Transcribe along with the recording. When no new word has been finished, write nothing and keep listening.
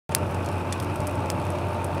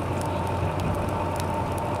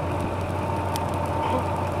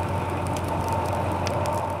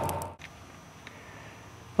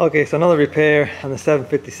Okay, so another repair on the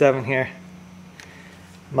 757 here.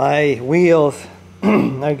 My wheels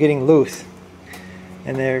are getting loose,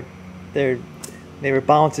 and they were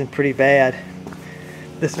bouncing pretty bad.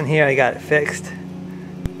 This one here I got it fixed,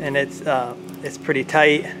 and it's pretty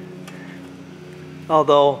tight.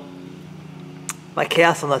 Although my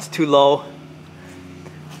castle nut's too low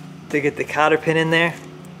to get the cotter pin in there,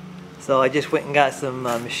 so I just went and got some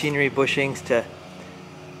machinery bushings to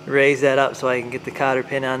raise that up so I can get the cotter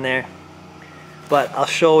pin on there. But I'll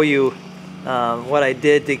show you what I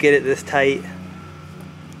did to get it this tight.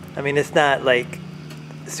 I mean, it's not like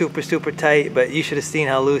super tight, but you should have seen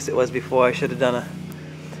how loose it was before. I should have done a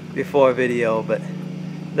before video, but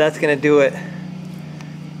that's gonna do it.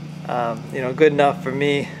 You know, good enough for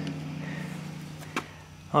me.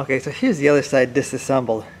 Okay, so here's the other side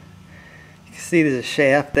disassembled. You can see there's a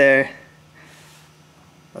shaft there,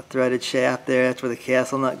 a threaded shaft there. That's where the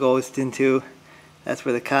castle nut goes into. That's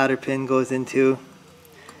where the cotter pin goes into.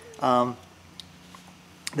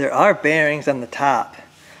 There are bearings on the top,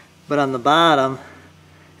 but on the bottom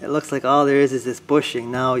it looks like all there is this bushing.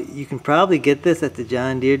 Now you can probably get this at the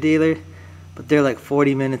John Deere dealer, but they're like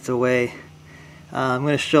 40 minutes away. I'm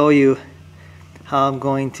going to show you how I'm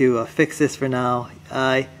going to fix this for now.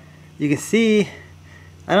 You can see,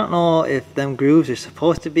 I don't know if them grooves are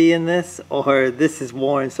supposed to be in this, or this is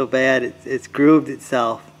worn so bad it's grooved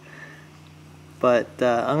itself. But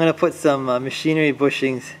I'm going to put some machinery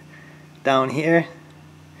bushings down here,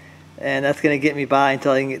 and that's going to get me by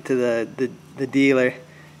until I can get to the dealer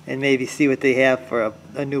and maybe see what they have for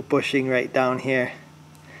a new bushing right down here.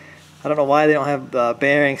 I don't know why they don't have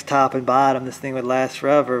bearings top and bottom. This thing would last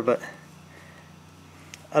forever, but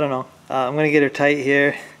I don't know. I'm going to get her tight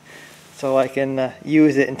here so I can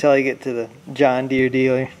use it until I get to the John Deere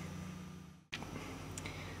dealer.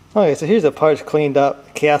 Okay, so here's the parts cleaned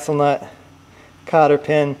up. Castle nut, cotter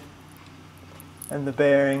pin, and the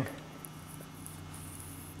bearing.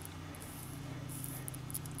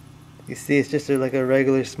 You see it's just like a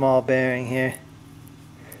regular small bearing here.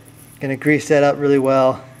 Gonna grease that up really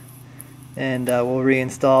well, and we'll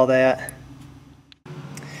reinstall that.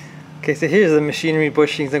 Okay, so here's the machinery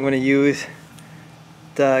bushings I'm going to use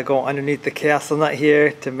to go underneath the castle nut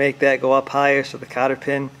here to make that go up higher so the cotter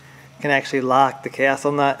pin can actually lock the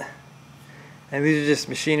castle nut. And these are just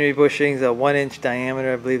machinery bushings, a 1-inch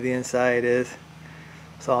diameter I believe the inside is.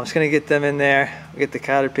 So I'm just going to get them in there, get the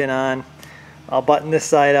cotter pin on. I'll button this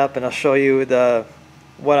side up and I'll show you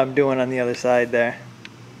what I'm doing on the other side there.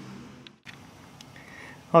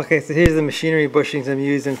 Okay, so here's the machinery bushings I'm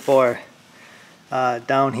using for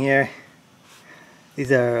down here.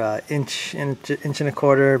 These are inch and a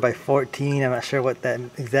quarter by 14. I'm not sure what that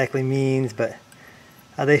exactly means, but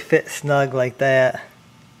they fit snug like that.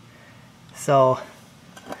 So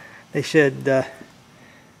they should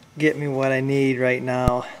get me what I need right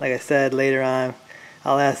now. Like I said, later on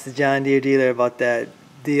I'll ask the John Deere dealer about that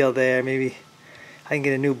deal there. Maybe I can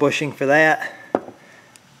get a new bushing for that.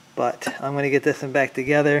 But I'm going to get this one back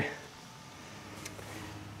together.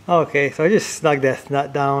 Okay, so I just snugged that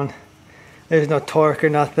nut down. There's no torque or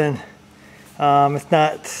nothing. It's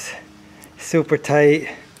not super tight,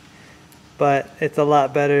 but it's a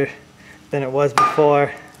lot better than it was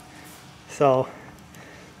before. So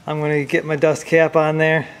I'm going to get my dust cap on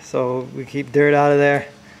there so we keep dirt out of there.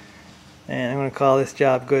 And I'm going to call this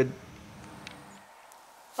job good.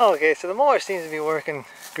 Okay, so the mower seems to be working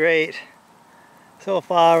great so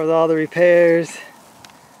far with all the repairs,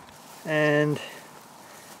 and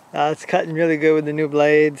it's cutting really good with the new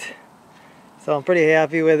blades, so I'm pretty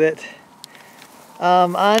happy with it.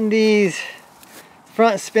 On these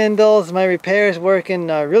front spindles, my repair is working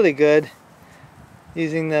really good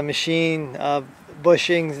using the machine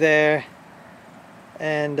bushings there,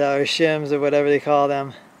 and or shims or whatever they call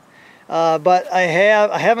them. But I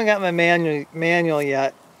haven't got my manual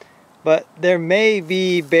yet, but there may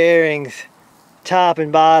be bearings top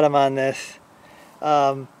and bottom on this.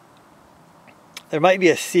 There might be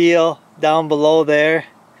a seal down below there.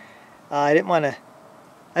 I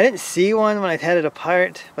didn't see one when I had it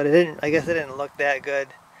apart, but I guess it didn't look that good.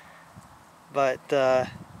 But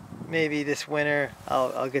maybe this winter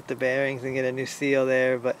I'll get the bearings and get a new seal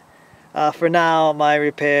there. But for now, my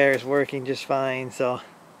repair is working just fine, so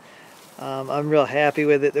I'm real happy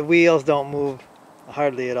with it. The wheels don't move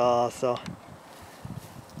hardly at all, so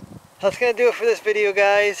that's going to do it for this video,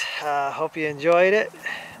 guys. Hope you enjoyed it,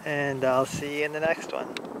 and I'll see you in the next one.